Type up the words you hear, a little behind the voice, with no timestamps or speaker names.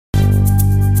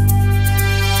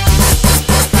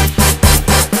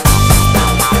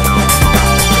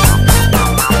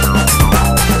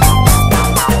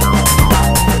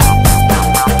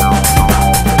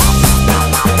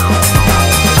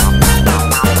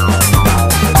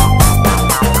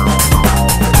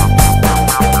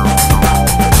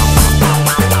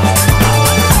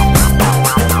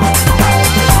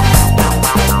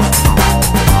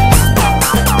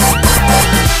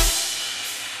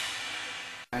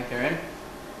Hi Karen.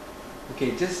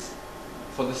 Okay, just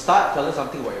for the start, tell us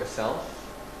something about yourself.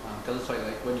 Tell us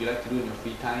what you like to do in your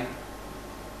free time.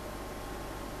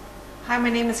 Hi, my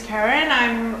name is Karen.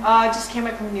 I'm just came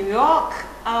back from New York.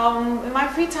 In my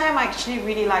free time, I actually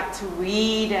really like to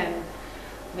read and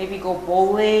maybe go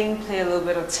bowling, play a little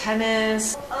bit of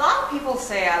tennis. A lot of people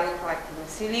say I look like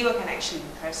Lucy Liu. I can actually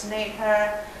impersonate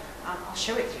her. I'll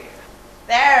show it to you.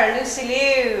 There, Lucy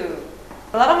Liu.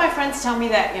 A lot of my friends tell me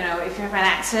that, if you have an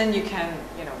accent, you can,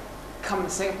 come to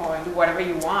Singapore and do whatever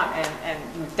you want and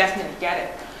you definitely get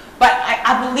it. But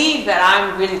I believe that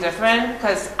I'm really different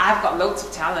because I've got loads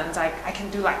of talent. I can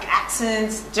do like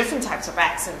accents, different types of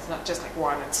accents, not just like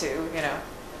one or two,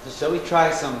 So shall we try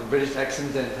some British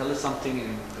accents and tell us something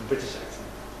in a British accent?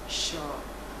 Sure.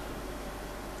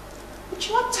 Would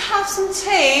you like to have some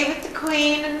tea with the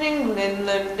Queen in England,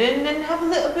 London, and have a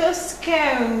little bit of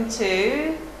scone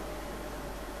too?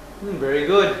 Very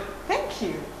good. Thank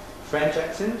you. French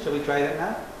accent, shall we try that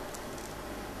now?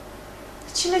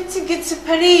 Would you like to get to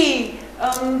Paris?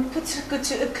 Go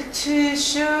to a couture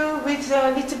show with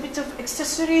a little bit of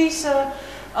accessories.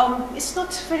 It's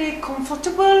not very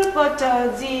comfortable, but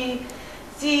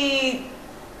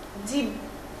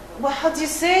well, how do you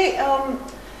say?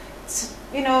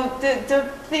 The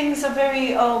things are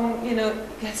very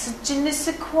there's a je ne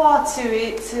sais quoi to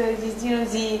it.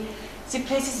 The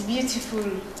place is beautiful.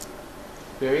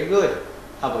 Very good.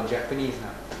 How about Japanese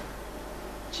now?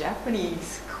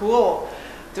 Japanese, cool.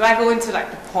 Do I go into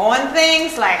like the porn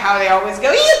things, like how they always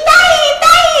go, "Itai,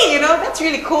 itai"? That's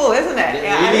really cool, isn't it?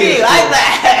 Yeah, I really like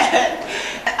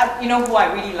that. You know who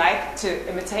I really like to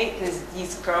imitate is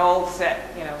these girls that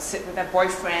sit with their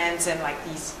boyfriends and like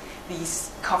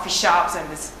these coffee shops and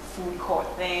this food court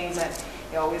things, and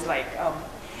they always like,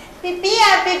 "Baby,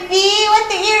 what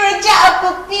the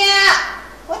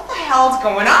what the hell's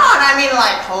going on? I mean,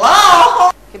 like,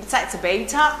 hello." Besides the baby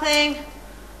talk thing,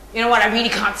 you know what I really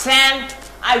can't stand?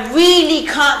 I really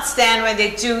can't stand when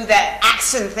they do that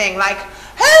accent thing, like,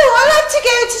 "Oh, I like to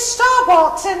go to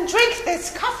Starbucks and drink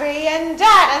this coffee and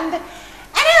that," and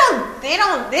they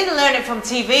didn't learn it from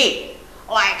TV.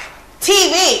 Like,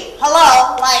 TV,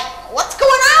 hello, like, what's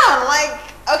going on? Like,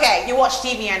 okay, you watch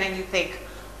TV and then you think,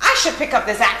 I should pick up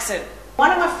this accent.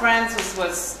 One of my friends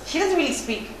he doesn't really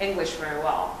speak English very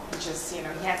well. He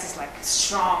has this like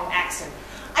strong accent.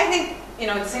 I think, in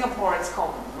Singapore it's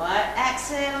called mud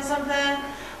accent or something.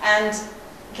 And,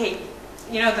 okay,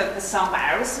 the song by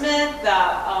Aerosmith,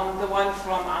 the one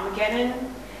from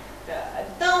Armageddon. I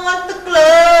don't want to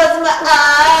close my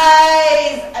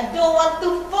eyes. I don't want to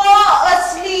fall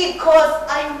asleep cause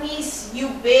I miss you,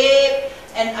 babe.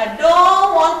 And I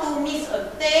don't want to miss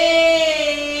a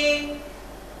thing.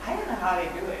 I don't know how they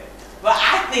do it, but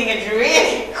I think it's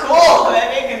really cool that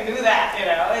they can do that,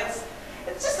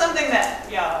 It's just something that,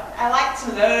 I like to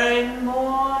learn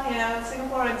more,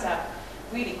 Singaporeans are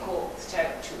really cool, to tell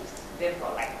the truth. They've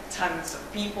got like tons of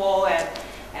people and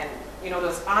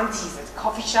those aunties at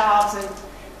coffee shops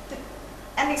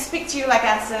and they speak to you like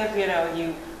as if,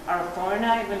 you are a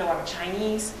foreigner, even though I'm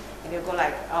Chinese, and they'll go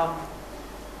like,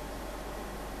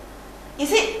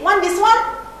 is it this one?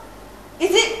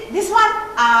 Is it this one?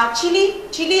 Chili?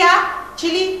 Chili?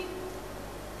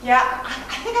 Yeah,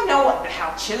 I think I know what the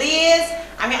hell chili is.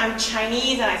 I mean, I'm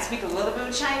Chinese and I speak a little bit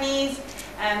of Chinese,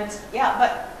 and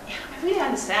but I really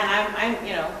understand. I'm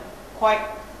quite,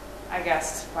 I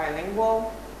guess,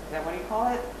 bilingual. Is that what you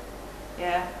call it?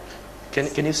 Yeah.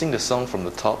 Can you sing the song from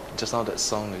the top? Just now that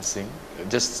song you sing.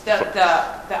 Just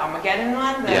the Armageddon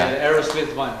one. The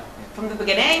Aerosmith one. From the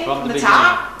beginning. From the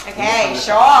top. Okay,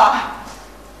 sure.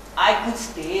 I could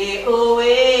stay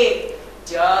away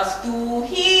just to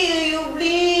hear you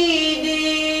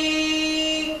bleeding.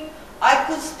 I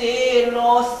could stay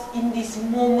lost in this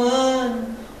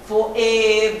moment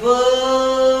forever.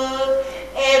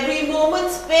 Every moment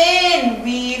spent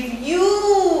with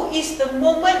you is the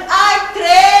moment I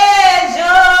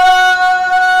treasure.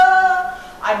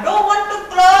 I don't want to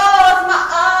close my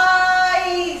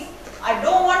eyes. I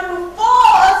don't want to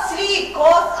fall asleep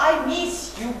cause I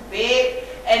miss you, babe.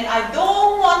 And I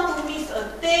don't want to miss a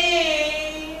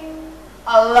thing.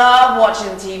 I love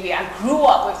watching TV. I grew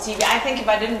up with TV. I think if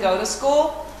I didn't go to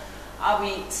school, I'll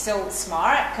be so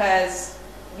smart because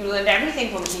you learned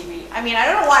everything from TV. I mean, I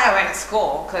don't know why I went to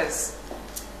school because,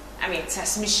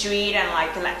 Sesame Street and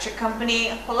like Electric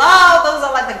Company. Hello, those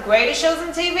are like the greatest shows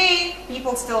on TV.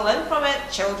 People still learn from it.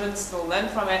 Children still learn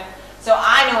from it. So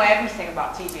I know everything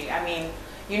about TV.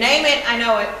 You name it, I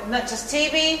know it. Not just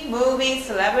TV, movies,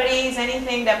 celebrities,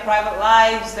 anything, their private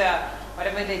lives,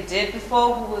 whatever they did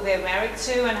before, who they're married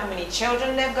to, and how many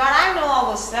children they've got. I know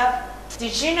all this stuff.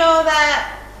 Did you know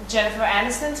that Jennifer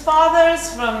Aniston's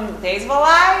fathers from Days of Our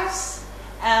Lives,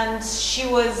 and she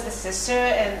was the sister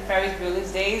in Ferris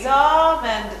Bueller's Days Off,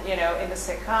 and you know, in the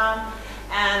sitcom.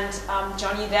 And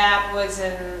Johnny Depp was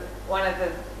in one of the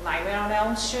Nightmare on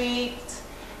Elm Street,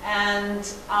 and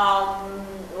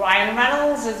Ryan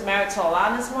Reynolds is married to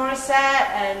Alanis Morissette,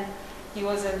 and he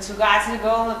was in Two Guys and a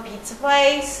Girl in a Pizza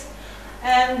Place.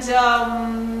 And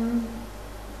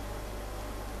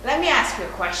let me ask you a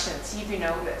question, see if you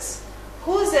know this.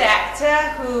 Who's the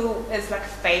actor who is like a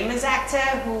famous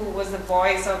actor who was the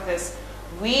voice of this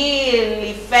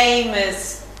really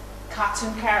famous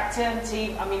cartoon character in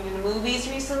the movies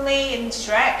recently in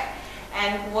Shrek,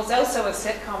 and was also a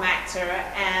sitcom actor,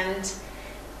 and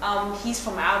he's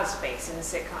from outer space in the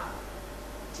sitcom.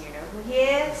 Do you know who he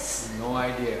is? No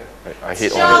idea. I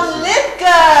hate all John this.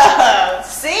 Lithgow!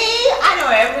 See? I know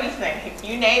everything. If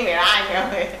you name it, I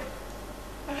know it.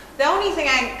 The only thing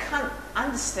I can't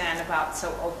understand about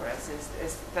soap operas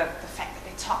is the fact that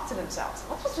they talk to themselves.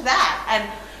 What was that? And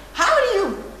how do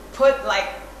you put like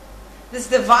this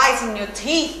device in your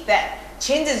teeth that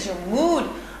changes your mood?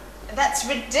 That's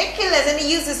ridiculous. And they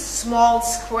use this small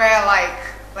square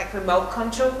like remote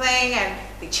control thing, and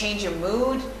they change your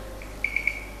mood.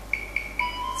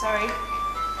 Sorry.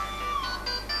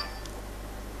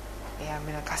 Yeah, I'm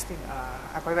in a casting.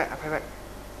 I'll call you back.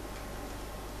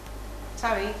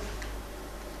 Sorry.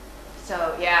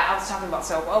 So yeah, I was talking about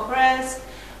soap operas.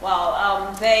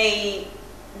 Well, they're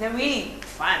really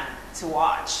fun to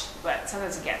watch, but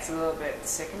sometimes it gets a little bit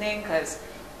sickening because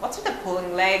what's with the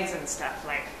pulling legs and stuff?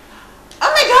 Like, oh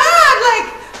my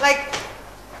god!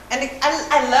 And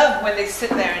I love when they sit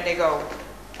there and they go,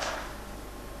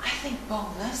 I think Bo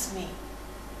loves me.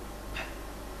 But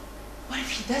what if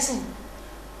he doesn't?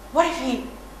 What if he...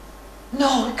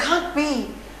 No, it can't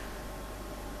be.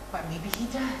 But maybe he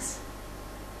does.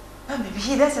 But maybe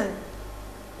he doesn't.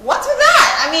 What's with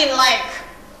that? I mean, like,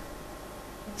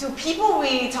 do people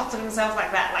really talk to themselves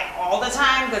like that, like all the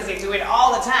time? Because they do it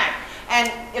all the time. And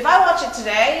if I watch it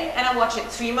today and I watch it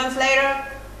 3 months later,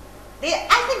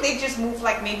 I think they just move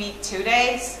like maybe 2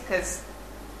 days, because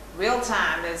real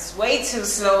time is way too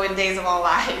slow in Days of Our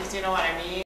Lives. You know what I mean?